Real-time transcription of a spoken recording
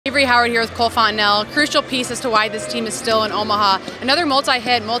Avarie Howard here with Cole Fontenelle. Crucial piece as to why this team is still in Omaha. Another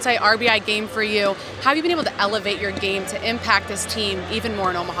multi-hit, multi-RBI game for you. How have you been able to elevate your game to impact this team even more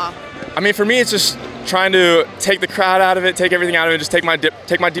in Omaha? I mean, for me, it's just trying to take the crowd out of it, take everything out of it, just take my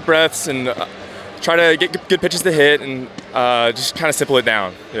deep breaths and try to get good pitches to hit and just kind of simple it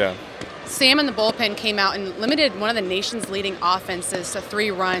down. Yeah. Sam in the bullpen came out and limited one of the nation's leading offenses to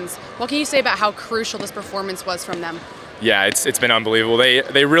 3 runs. What can you say about how crucial this performance was from them? Yeah, it's been unbelievable.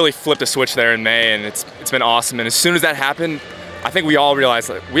 They really flipped a switch there in May, and it's been awesome. And as soon as that happened, I think we all realized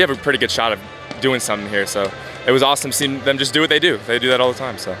that we have a pretty good shot of doing something here. So it was awesome seeing them just do what they do. They do that all the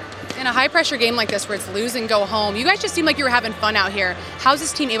time. So in a high-pressure game like this, where it's lose and go home, you guys just seem like you were having fun out here. How's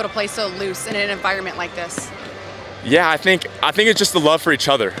this team able to play so loose in an environment like this? Yeah, I think it's just the love for each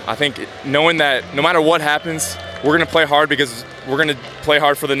other. I think knowing that no matter what happens, we're gonna play hard because we're gonna play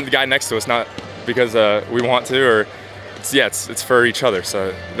hard for the guy next to us, not because we want to or. It's for each other,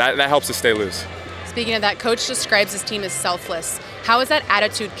 so that helps us stay loose. Speaking of that, Coach describes his team as selfless. How has that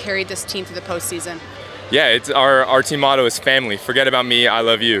attitude carried this team through the postseason? Yeah, it's our team motto is family. Forget about me, I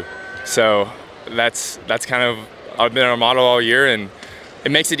love you. So that's kind of been our motto all year, and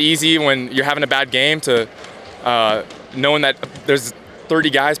it makes it easy when you're having a bad game to knowing that there's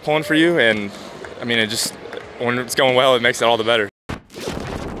 30 guys pulling for you, and I mean, when it's going well, it makes it all the better.